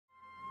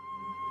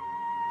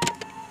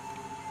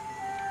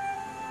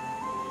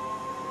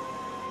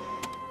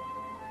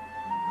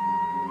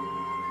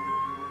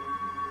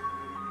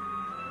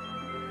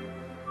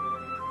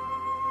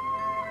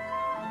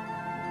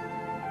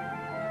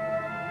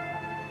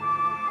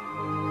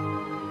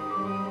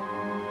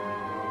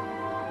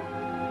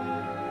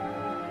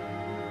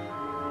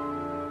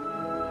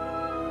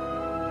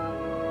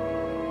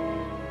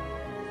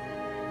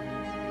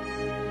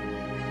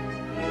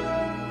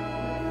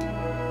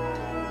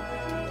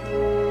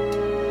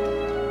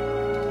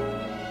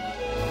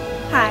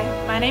Hi,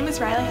 my name is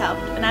Riley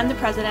Helpt, and I'm the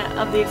president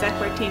of the Exec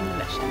Board Team, The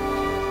Mission.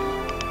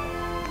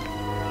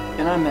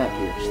 And I'm Matt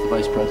Pierce, the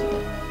vice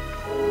president.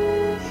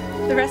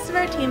 The rest of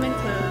our team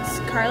includes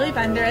Carly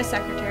Bender as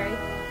secretary,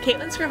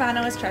 Caitlin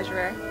Scrivano as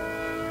treasurer,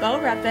 Bo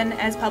Reppin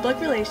as public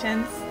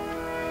relations,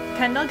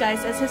 Kendall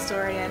Geis as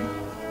historian,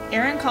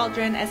 Aaron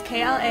Cauldron as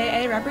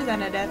KLAA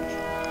representative,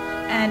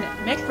 and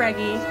Mick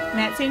Breggy,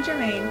 Matt St.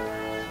 Germain,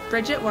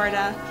 Bridget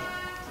Warda,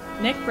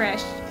 Nick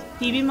Brish,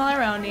 Phoebe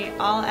Mulleroni,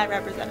 all at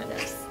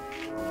representatives.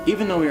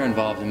 Even though we are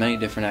involved in many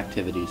different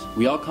activities,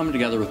 we all come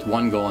together with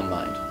one goal in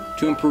mind: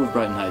 to improve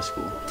Brighton High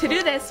School. To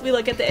do this, we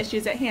look at the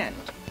issues at hand.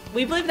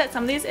 We believe that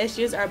some of these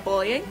issues are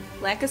bullying,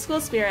 lack of school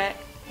spirit,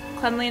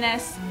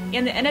 cleanliness,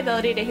 and the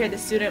inability to hear the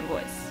student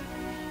voice.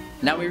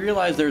 Now we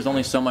realize there is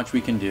only so much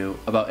we can do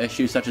about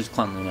issues such as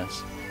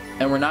cleanliness,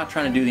 and we're not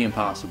trying to do the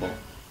impossible.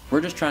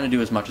 We're just trying to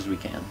do as much as we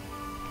can.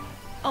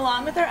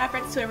 Along with our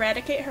efforts to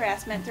eradicate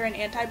harassment through an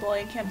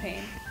anti-bullying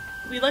campaign,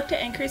 we look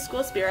to increase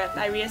school spirit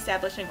by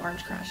re-establishing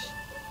Orange Crush.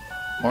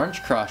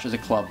 Orange Crush is a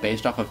club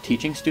based off of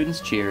teaching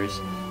students cheers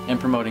and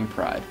promoting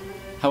pride.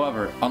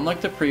 However, unlike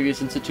the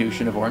previous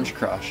institution of Orange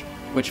Crush,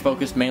 which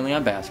focused mainly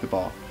on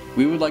basketball,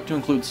 we would like to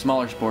include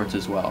smaller sports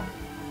as well.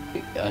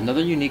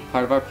 Another unique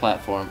part of our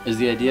platform is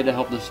the idea to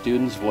help the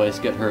students' voice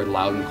get heard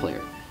loud and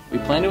clear. We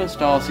plan to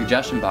install a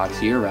suggestion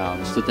box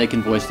year-round so that they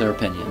can voice their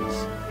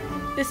opinions.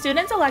 The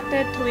students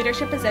elected to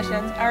leadership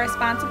positions are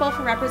responsible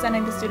for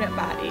representing the student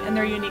body and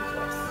their unique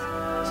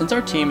voice. Since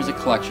our team is a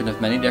collection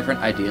of many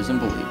different ideas and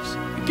beliefs,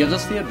 it gives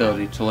us the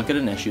ability to look at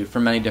an issue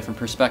from many different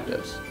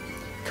perspectives.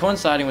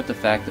 Coinciding with the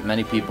fact that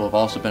many people have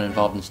also been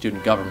involved in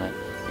student government,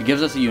 it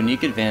gives us a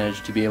unique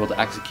advantage to be able to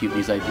execute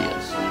these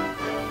ideas.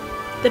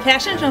 The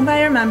passion shown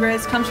by our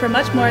members comes from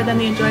much more than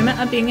the enjoyment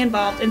of being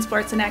involved in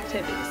sports and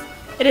activities.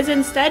 It is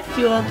instead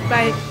fueled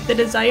by the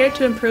desire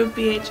to improve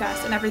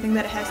BHS and everything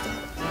that it has to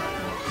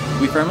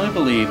hold. We firmly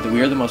believe that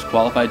we are the most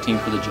qualified team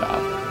for the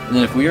job, and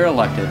that if we are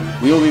elected,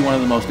 we will be one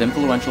of the most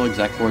influential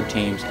exec board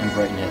teams in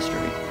Brighton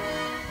history.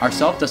 Our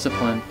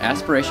self-discipline,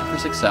 aspiration for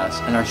success,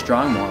 and our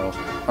strong morals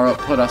are what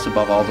put us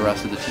above all the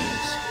rest of the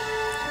teams.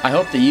 I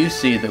hope that you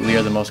see that we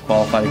are the most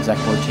qualified exec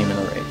board team in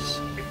the race.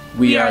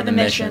 We are the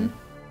mission.